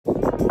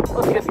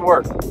let's get to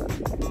work.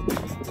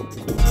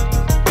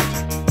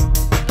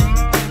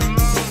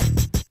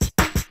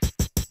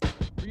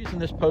 We're using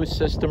this post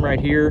system right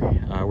here.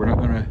 We're not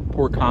going to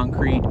pour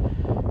concrete,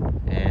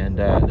 and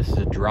this is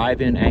a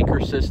drive-in anchor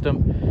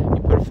system.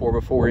 You put a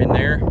 4x4 in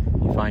there,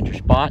 you find your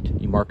spot,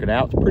 you mark it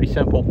out. It's pretty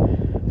simple,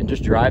 and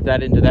just drive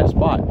that into that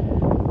spot.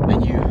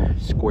 Then you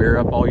square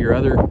up all your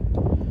other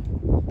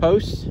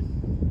posts,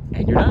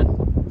 and you're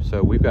done.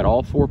 So we've got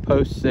all 4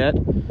 posts set.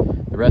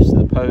 The rest of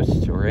the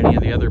posts or any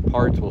of the other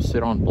parts will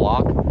sit on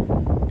block.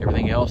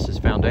 Everything else is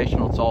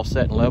foundational. It's all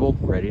set and level,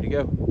 ready to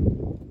go.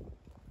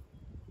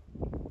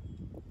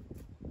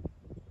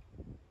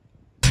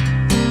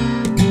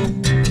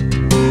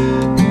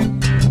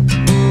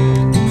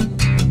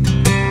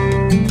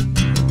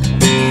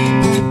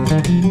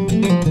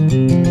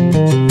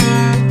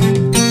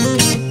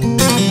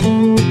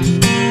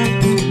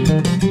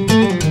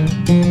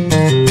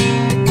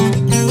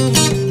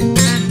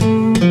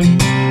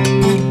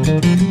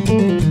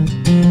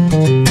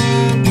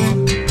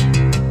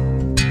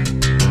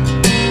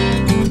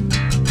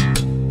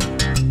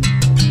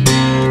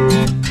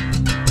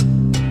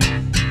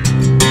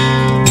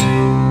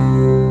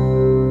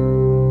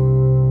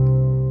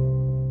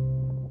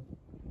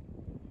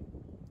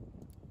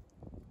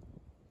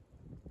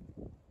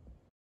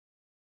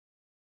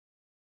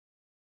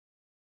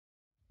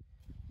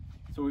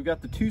 So we've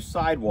got the 2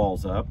 side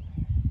walls up,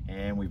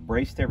 and we've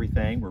braced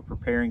everything. We're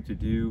preparing to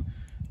do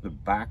the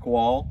back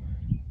wall,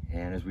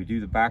 and as we do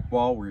the back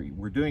wall,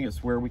 we're doing it so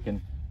where we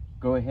can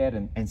go ahead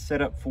and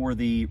set up for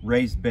the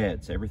raised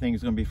beds. Everything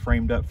is going to be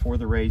framed up for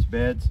the raised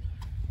beds,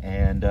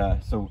 and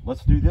so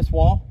let's do this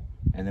wall,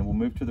 and then we'll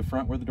move to the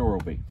front where the door will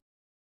be.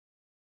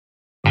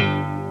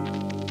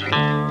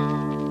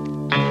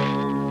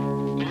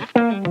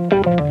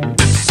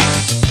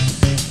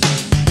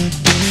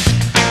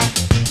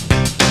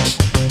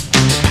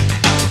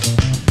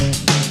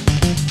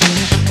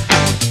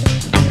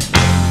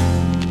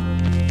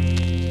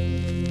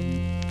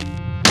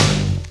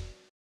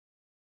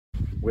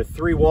 With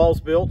 3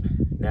 walls built,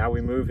 now we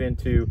move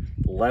into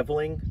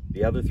leveling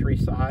the other 3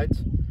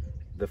 sides.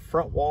 The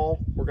front wall,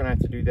 we're going to have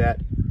to do that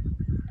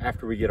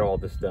after we get all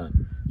this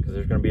done, because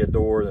there's going to be a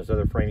door and there's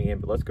other framing in.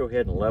 But let's go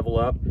ahead and level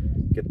up,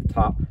 get the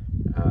top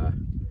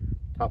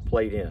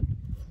plate in.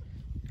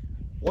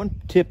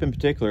 One tip in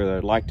particular that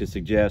I'd like to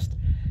suggest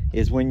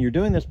is when you're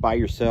doing this by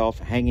yourself,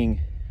 hanging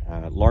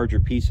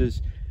larger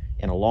pieces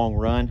in a long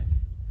run,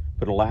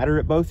 put a ladder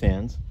at both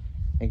ends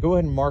and go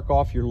ahead and mark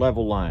off your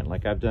level line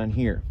like I've done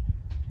here.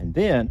 And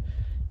then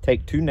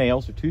take 2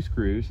 nails or 2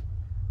 screws,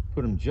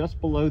 put them just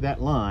below that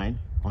line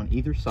on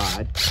either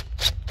side.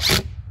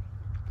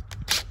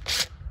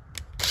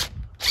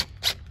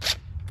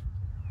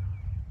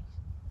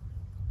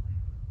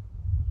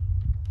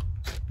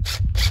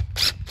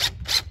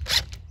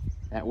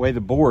 That way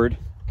the board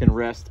can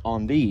rest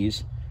on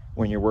these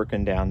when you're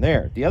working down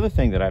there. The other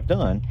thing that I've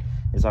done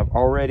is I've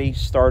already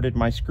started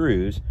my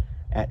screws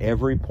at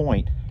every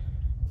point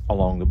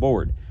along the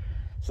board.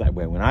 So that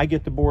way when I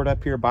get the board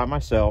up here by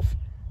myself,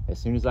 as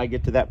soon as I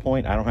get to that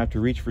point, I don't have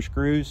to reach for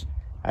screws.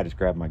 I just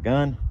grab my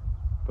gun,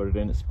 put it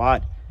in its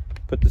spot,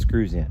 put the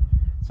screws in.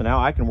 So now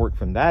I can work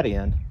from that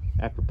end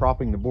after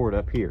propping the board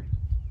up here.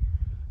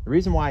 The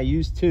reason why I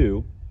use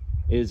 2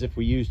 is if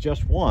we use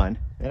just 1,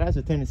 it has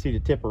a tendency to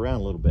tip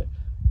around a little bit.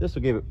 This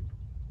will give it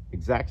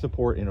exact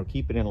support and it'll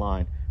keep it in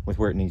line with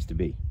where it needs to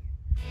be.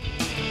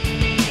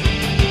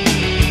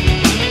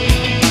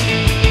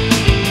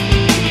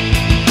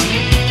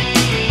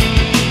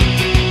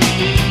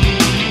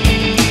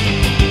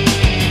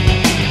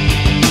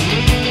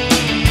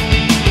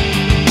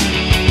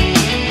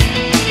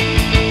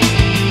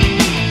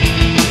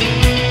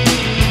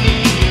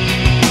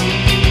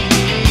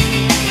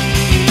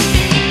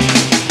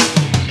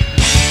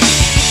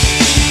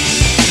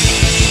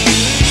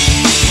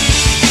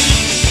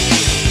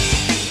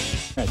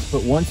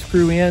 Put 1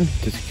 screw in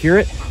to secure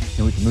it,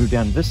 and we can move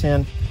down to this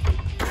end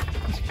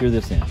and secure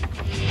this end.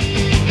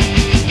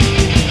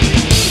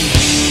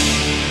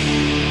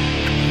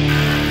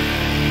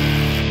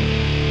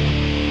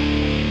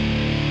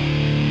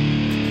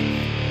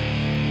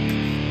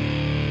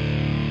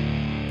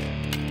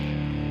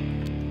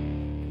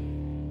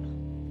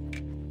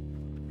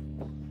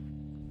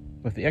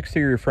 With the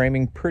exterior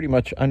framing pretty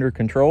much under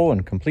control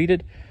and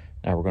completed,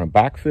 now we're going to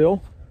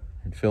backfill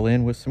and fill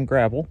in with some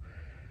gravel,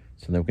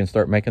 so then we can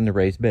start making the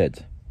raised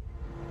beds.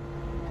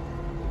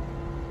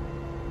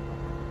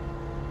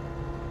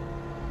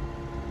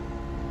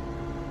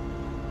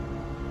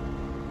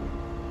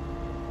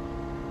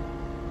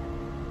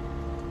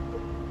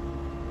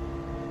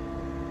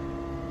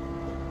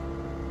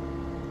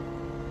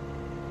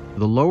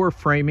 The lower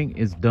framing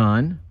is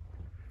done,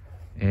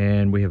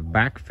 and we have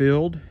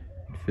backfilled,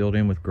 filled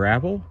in with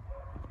gravel.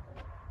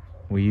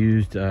 We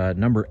used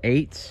number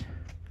 8s.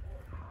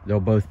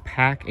 They'll both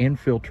pack and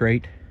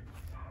filtrate.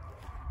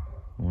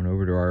 Going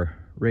over to our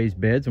raised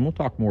beds, and we'll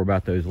talk more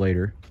about those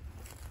later.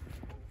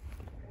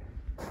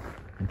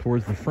 And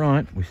towards the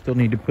front, we still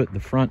need to put the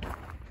front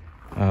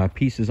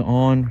pieces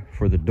on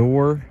for the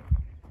door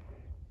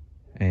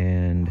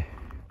And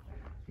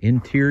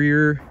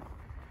interior,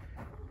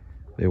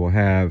 they will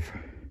have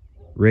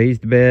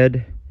raised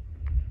bed,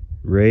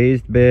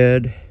 raised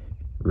bed,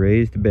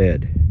 raised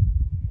bed.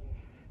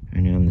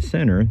 And in the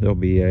center, there'll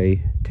be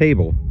a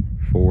table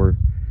for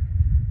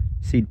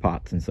seed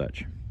pots and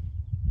such.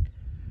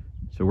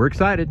 So we're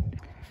excited.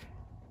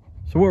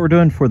 So what we're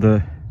doing for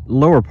the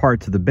lower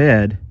parts of the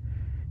bed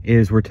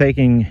is we're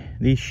taking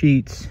these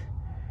sheets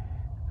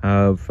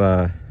of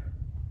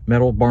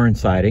metal barn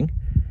siding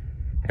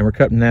and we're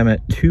cutting them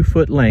at 2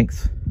 foot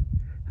lengths.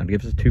 That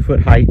gives us 2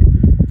 foot height.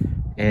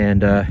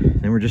 And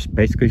then we're just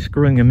basically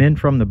screwing them in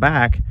from the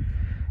back,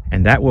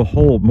 and that will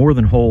hold, more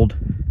than hold,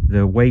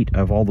 the weight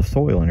of all the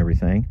soil and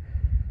everything.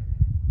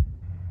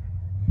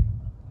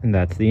 And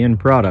that's the end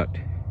product.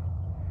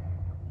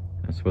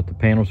 That's what the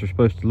panels are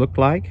supposed to look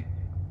like.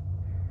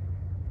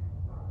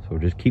 So we'll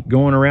just keep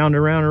going around and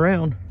around and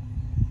around.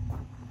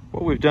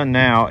 What we've done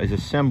now is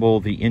assemble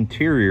the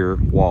interior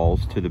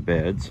walls to the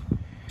beds,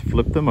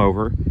 flip them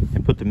over,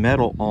 and put the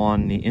metal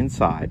on the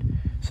inside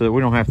so that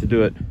we don't have to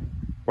do it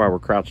while we're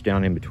crouched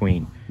down in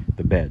between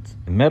the beds.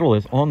 The metal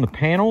is on the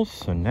panels,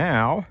 so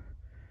now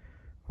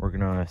we're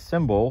going to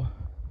assemble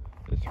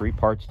the 3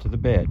 parts to the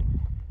bed.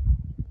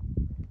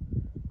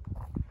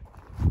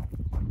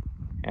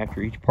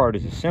 After each part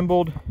is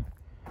assembled,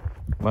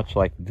 much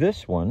like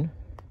this one,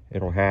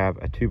 it'll have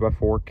a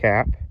 2x4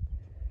 cap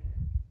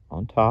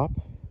on top.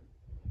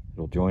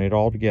 It'll join it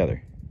all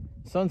together.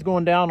 The sun's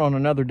going down on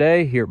another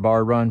day here at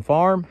Bar Run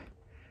Farm,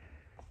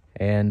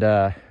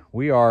 and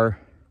we are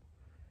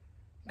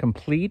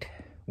complete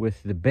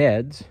with the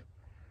beds.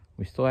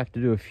 We still have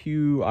to do a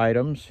few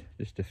items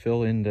just to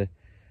fill in the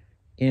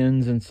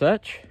ends and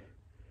such,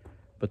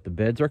 but the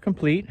beds are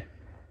complete.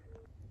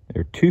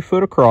 They're 2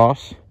 foot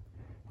across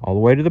all the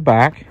way to the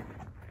back.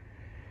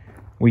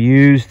 We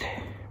used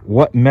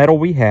what metal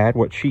we had,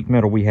 what sheet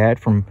metal we had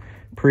from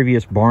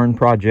previous barn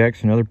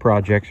projects and other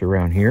projects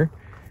around here.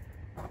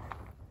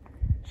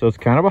 So it's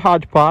kind of a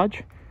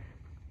hodgepodge,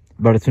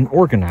 but it's an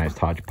organized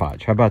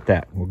hodgepodge. How about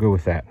that? We'll go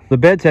with that. The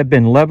beds have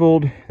been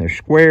leveled, they're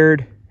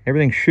squared,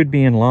 everything should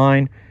be in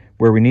line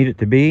where we need it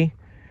to be.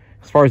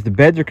 As far as the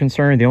beds are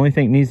concerned, the only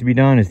thing that needs to be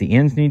done is the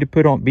ends need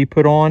to be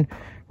put on.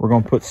 We're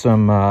going to put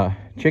some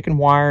chicken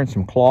wire and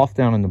some cloth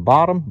down in the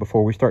bottom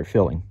before we start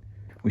filling.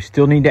 We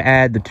still need to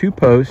add the 2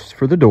 posts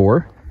for the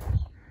door,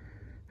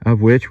 of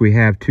which we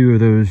have 2 of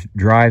those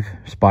drive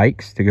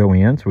spikes to go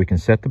in so we can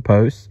set the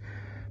posts.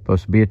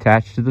 Supposed to be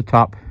attached to the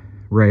top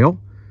rail,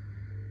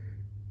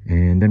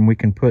 and then we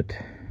can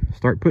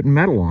start putting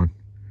metal on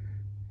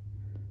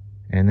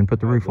and then put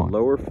the roof on. The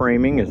lower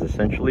framing is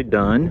essentially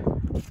done.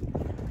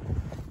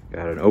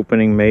 Got an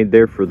opening made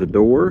there for the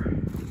door.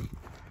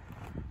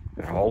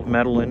 Got all the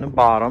metal in the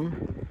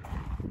bottom.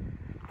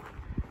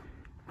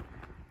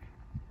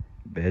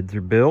 Beds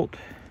are built.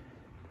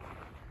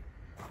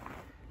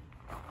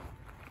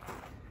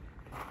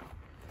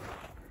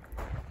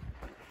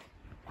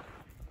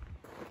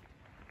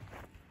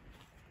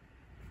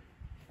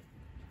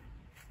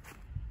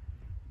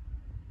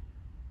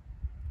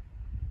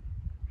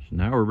 So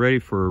now we're ready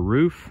for a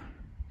roof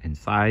and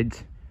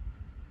sides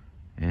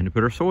and to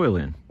put our soil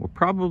in. We'll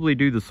probably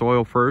do the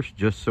soil first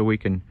just so we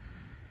can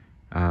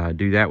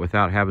do that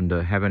without having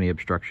to have any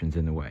obstructions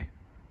in the way.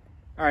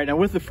 All right, now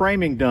with the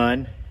framing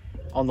done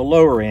on the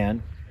lower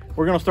end,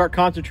 we're going to start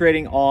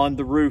concentrating on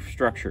the roof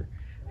structure.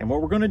 And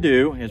what we're going to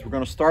do is we're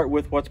going to start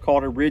with what's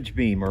called a ridge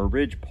beam or a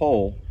ridge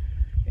pole.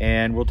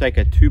 And we'll take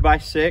a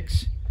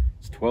 2x6,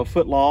 it's 12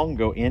 foot long,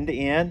 go end to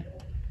end.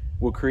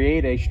 We'll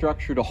create a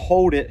structure to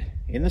hold it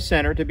in the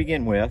center to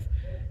begin with,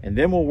 and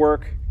then we'll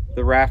work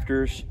the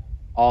rafters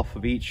off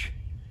of each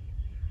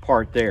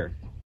part there.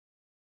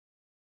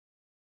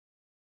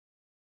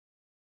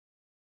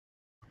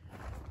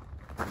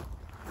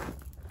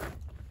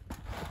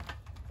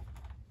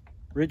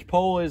 Ridge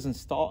pole is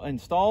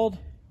installed,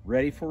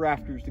 ready for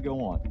rafters to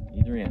go on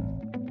either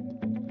end.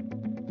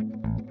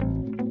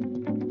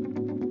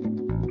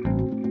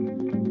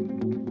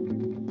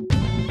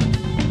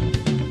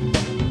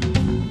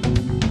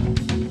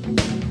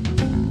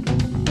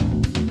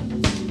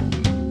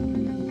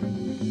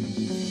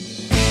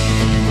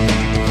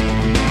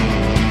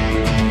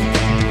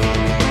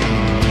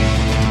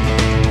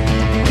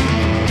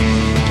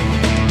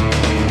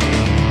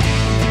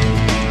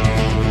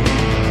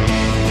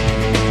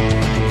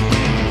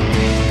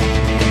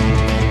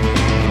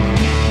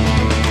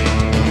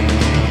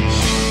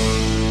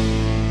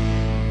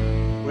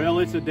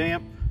 It's a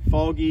damp,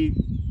 foggy,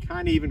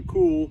 kind of even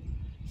cool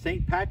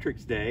St.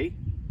 Patrick's Day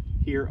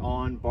here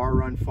on Bar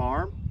Run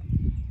Farm.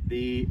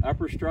 The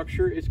upper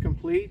structure is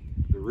complete,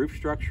 the roof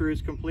structure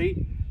is complete,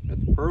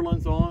 got the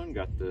purlins on,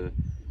 got the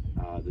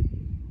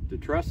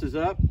trusses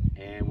up,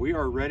 and we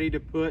are ready to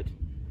put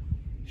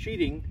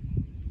sheeting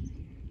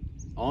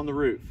on the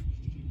roof.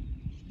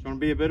 It's going to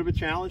be a bit of a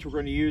challenge. We're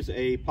going to use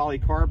a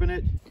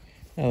polycarbonate.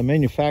 Now, the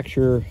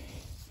manufacturer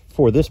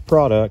for this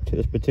product,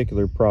 this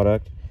particular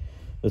product,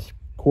 this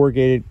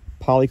corrugated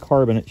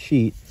polycarbonate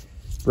sheet,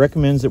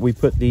 recommends that we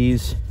put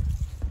these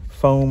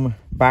foam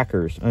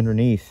backers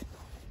underneath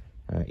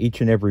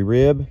each and every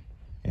rib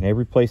and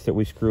every place that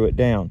we screw it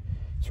down.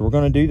 So we're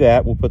going to do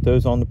that. We'll put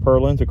those on the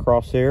purlins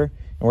across there,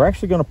 and we're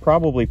actually going to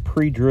probably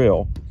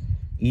pre-drill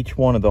each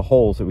one of the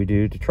holes that we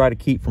do to try to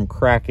keep from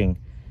cracking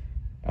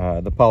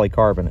the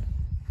polycarbonate.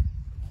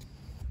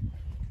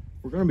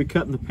 We're going to be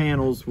cutting the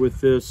panels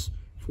with this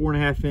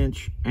 4.5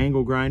 inch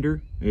angle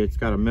grinder. It's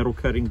got a metal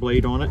cutting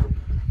blade on it.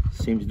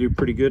 Seems to do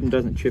pretty good and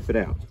doesn't chip it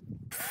out.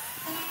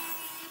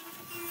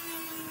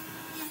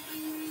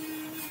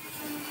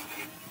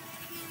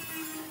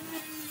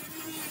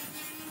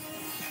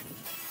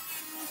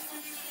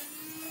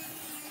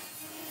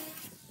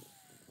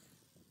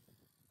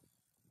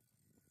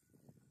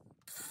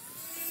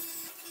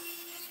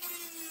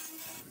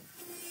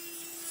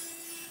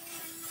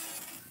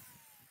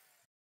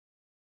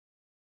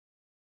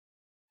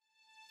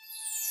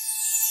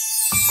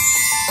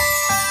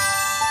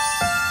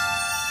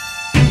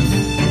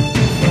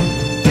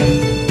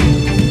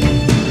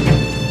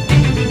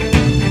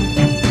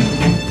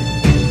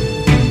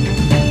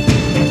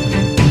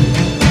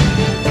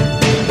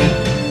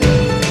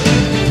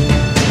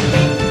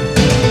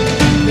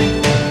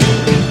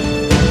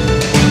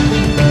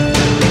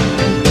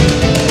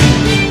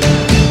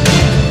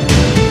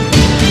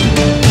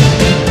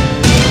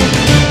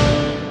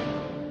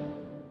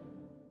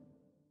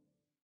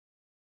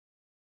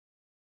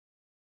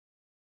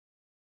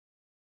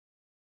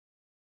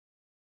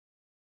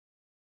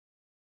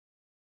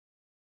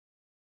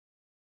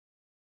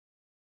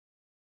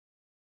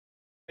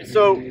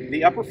 So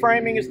the upper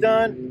framing is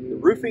done, the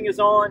roofing is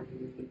on,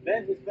 the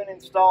bed has been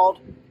installed,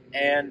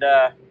 and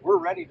we're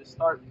ready to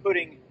start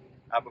putting,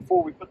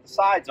 before we put the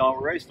sides on,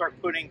 we're ready to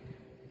start putting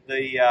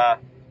the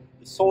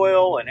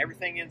soil and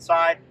everything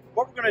inside.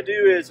 What we're going to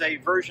do is a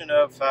version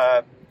of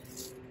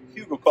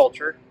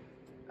hugelkultur,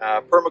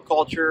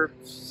 permaculture,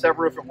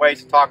 several different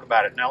ways to talk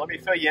about it. Now let me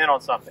fill you in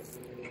on something.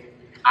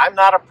 I'm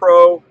not a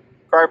pro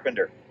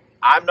carpenter.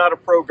 I'm not a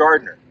pro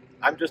gardener.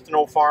 I'm just an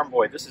old farm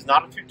boy. This is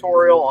not a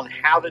tutorial on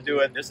how to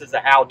do it. This is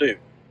a how-do.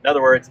 In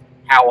other words,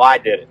 how I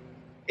did it.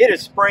 It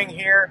is spring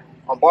here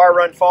on Bar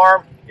Run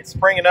Farm. It's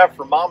spring enough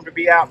for Mom to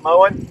be out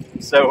mowing.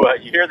 So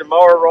you hear the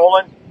mower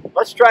rolling.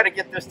 Let's try to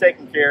get this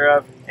taken care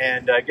of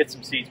and get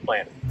some seeds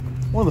planted.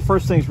 One of the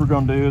first things we're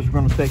going to do is we're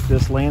going to take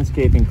this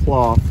landscaping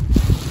cloth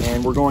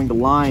and we're going to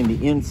line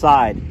the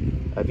inside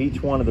of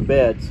each one of the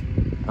beds.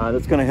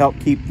 That's going to help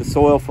keep the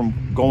soil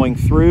from going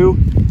through,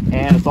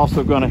 and it's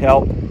also going to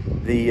help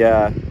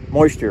the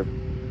moisture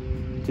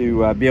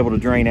to be able to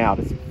drain out.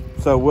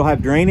 So we'll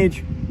have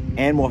drainage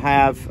and we'll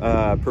have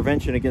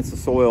prevention against the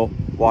soil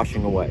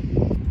washing away.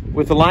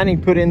 With the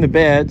lining put in the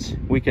beds,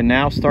 we can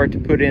now start to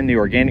put in the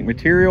organic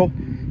material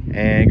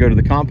and go to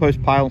the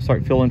compost pile and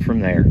start filling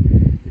from there.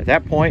 At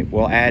that point,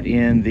 we'll add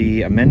in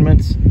the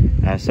amendments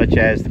such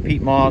as the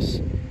peat moss,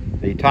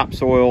 the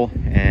topsoil,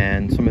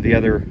 and some of the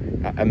other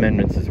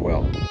amendments as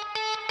well.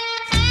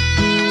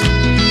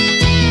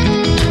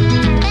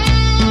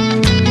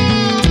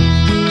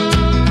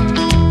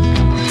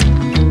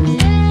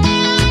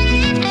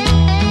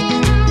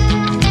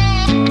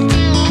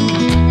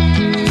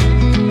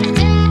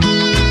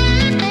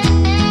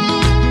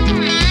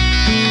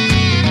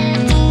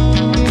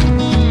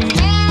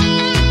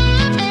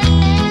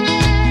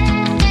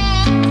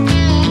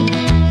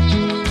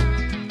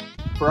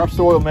 For our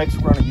soil mix,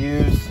 we're going to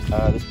use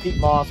this peat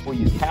moss. We'll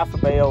use half a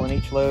bale in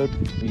each load.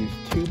 We use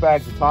 2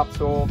 bags of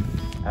topsoil,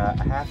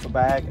 a half a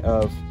bag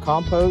of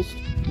compost.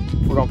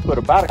 We're going to put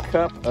about a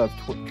cup of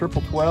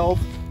triple 12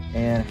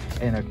 and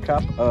a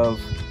cup of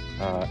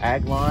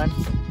ag lime.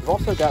 We've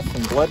also got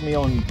some blood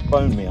meal and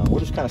bone meal. We'll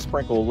just kind of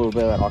sprinkle a little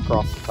bit of that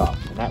across the top,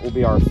 and that will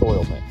be our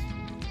soil mix.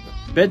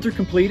 Beds are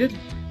completed.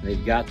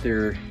 They've got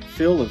their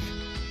fill of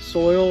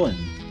soil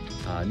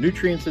and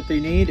nutrients that they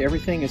need.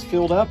 Everything is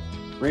filled up,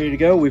 ready to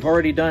go. We've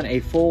already done a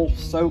full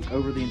soak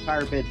over the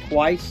entire bed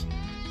twice.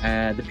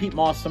 The peat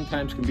moss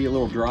sometimes can be a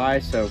little dry,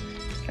 so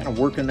kind of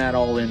working that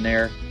all in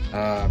there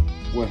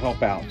will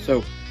help out.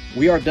 So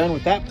we are done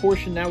with that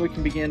portion. Now we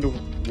can begin to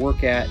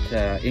work at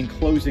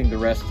enclosing the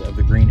rest of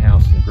the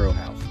greenhouse and the grow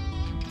house.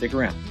 Stick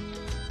around.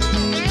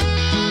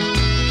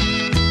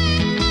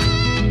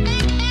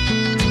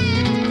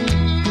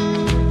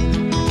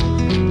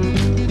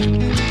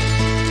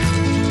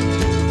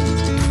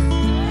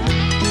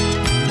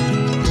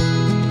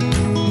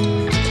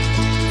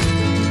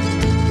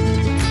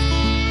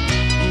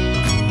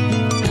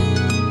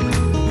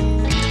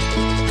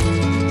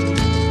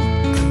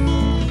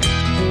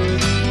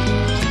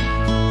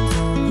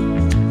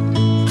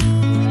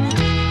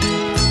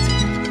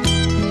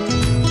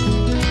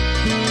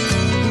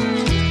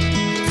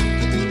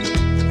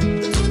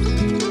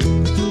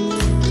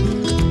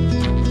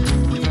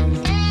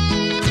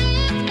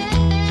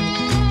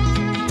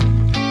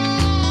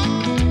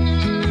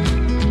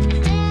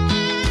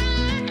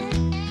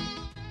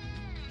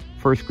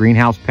 First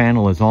greenhouse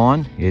panel is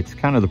on. It's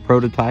kind of the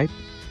prototype.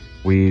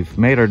 We've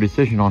made our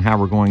decision on how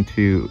we're going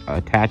to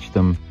attach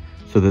them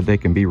so that they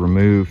can be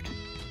removed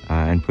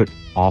and put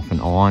off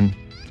and on.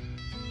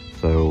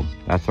 So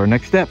that's our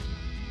next step.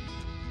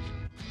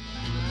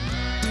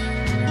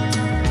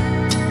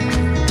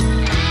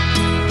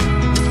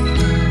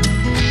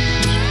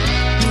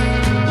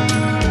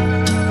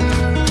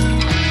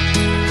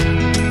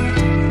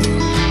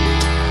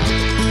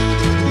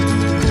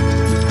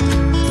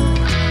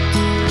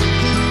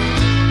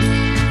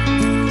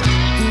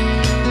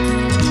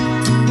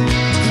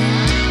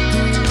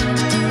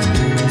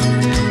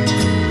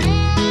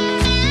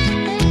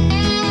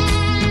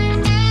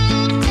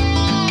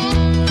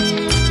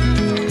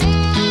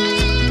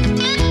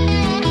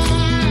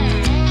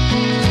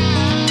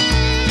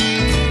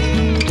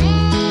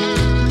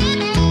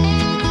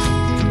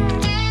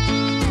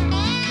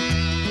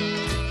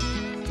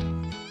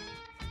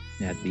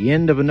 the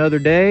end of another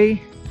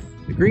day,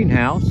 the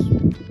greenhouse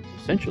is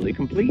essentially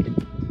complete.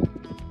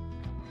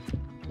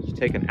 Let's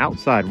take an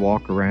outside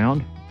walk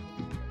around.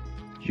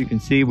 As you can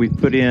see, we've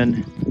put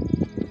in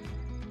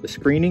the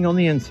screening on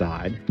the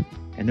inside,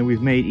 and then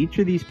we've made each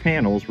of these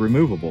panels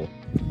removable.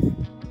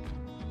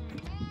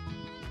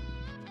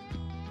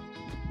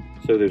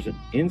 So there's an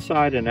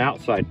inside and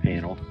outside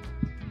panel.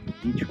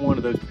 Each one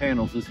of those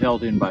panels is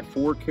held in by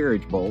 4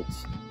 carriage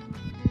bolts.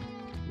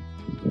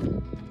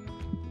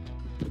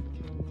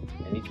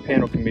 And each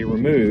panel can be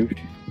removed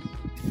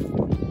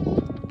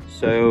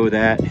so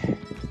that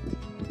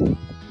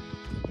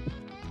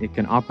it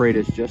can operate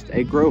as just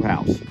a grow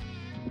house.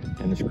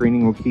 And the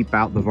screening will keep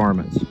out the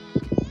varmints.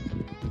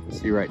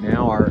 See, right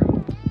now our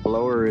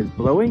blower is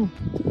blowing.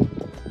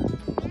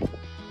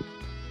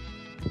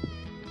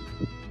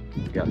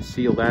 Got to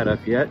seal that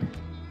up yet.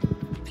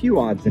 A few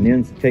odds and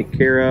ends to take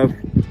care of,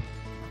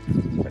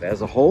 but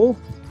as a whole,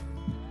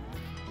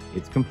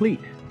 it's complete.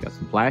 Got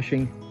some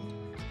flashing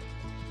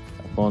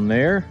up on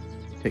there,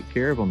 take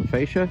care of on the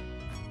fascia,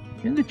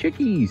 and the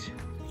chickies.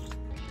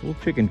 Little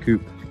chicken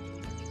coop.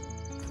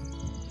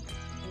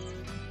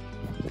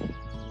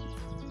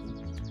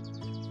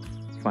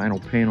 Final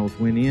panels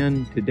went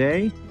in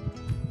today,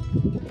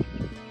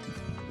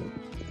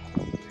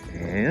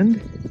 and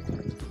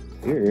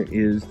here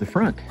is the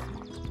front.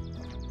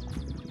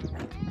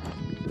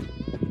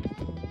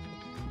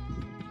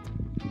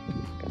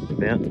 Got the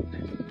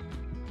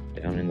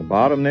vent down in the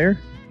bottom there.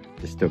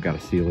 Just still got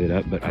to seal it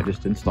up, but I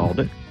just installed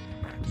it.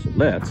 So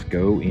let's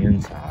go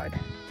inside.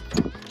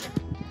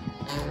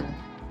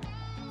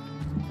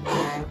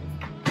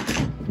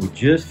 We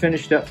just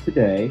finished up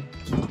today,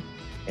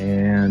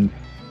 and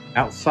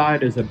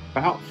outside is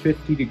about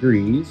 50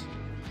 degrees,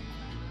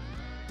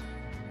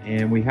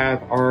 and we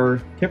have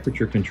our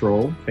temperature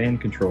control, fan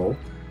control,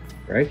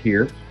 right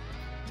here.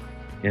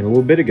 And a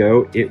little bit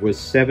ago, it was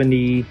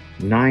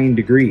 79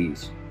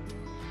 degrees.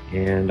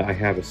 And I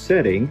have a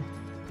setting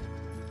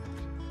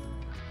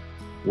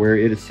where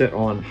it is set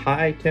on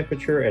high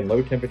temperature and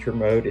low temperature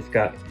mode. It's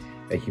got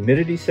a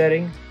humidity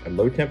setting, a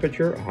low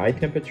temperature, a high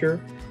temperature,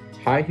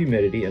 high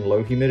humidity, and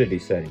low humidity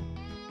setting.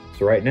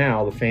 So right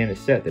now the fan is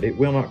set that it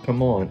will not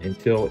come on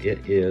until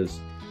it is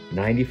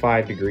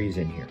 95 degrees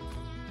in here.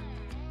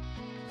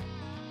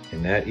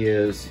 And that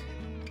is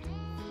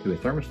to a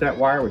thermostat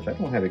wire, which I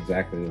don't have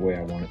exactly the way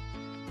I want it,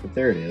 but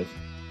there it is.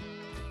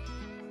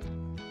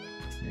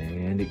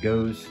 And it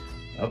goes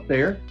up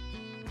there.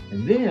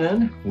 And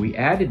then we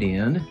added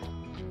in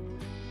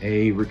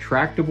a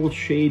retractable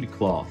shade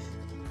cloth.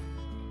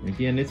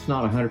 Again, it's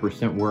not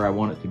 100% where I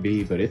want it to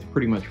be, but it's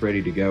pretty much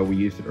ready to go. We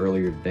used it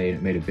earlier today and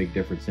it made a big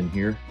difference in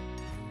here.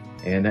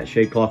 And that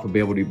shade cloth will be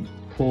able to be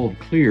pulled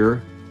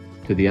clear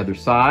to the other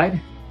side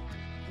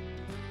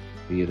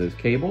via those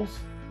cables.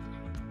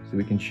 So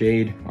we can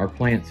shade our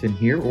plants in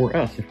here, or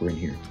us if we're in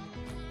here.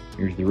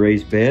 Here's the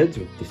raised beds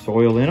with the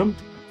soil in them.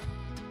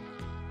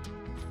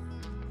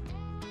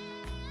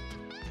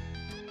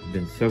 We've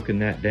been soaking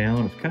that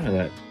down. It's kind of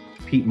that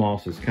peat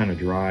moss is kind of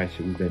dry,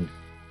 so we've been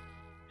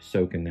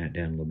soaking that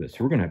down a little bit.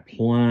 So we're gonna have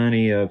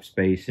plenty of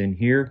space in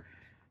here.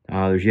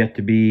 There's yet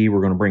to be,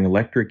 we're gonna bring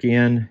electric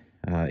in.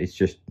 It's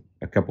just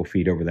a couple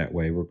feet over that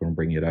way. We're gonna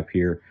bring it up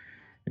here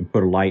and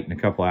put a light and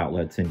a couple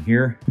outlets in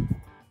here.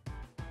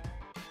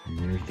 And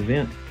there's the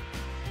vent.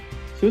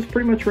 So it's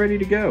pretty much ready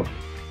to go.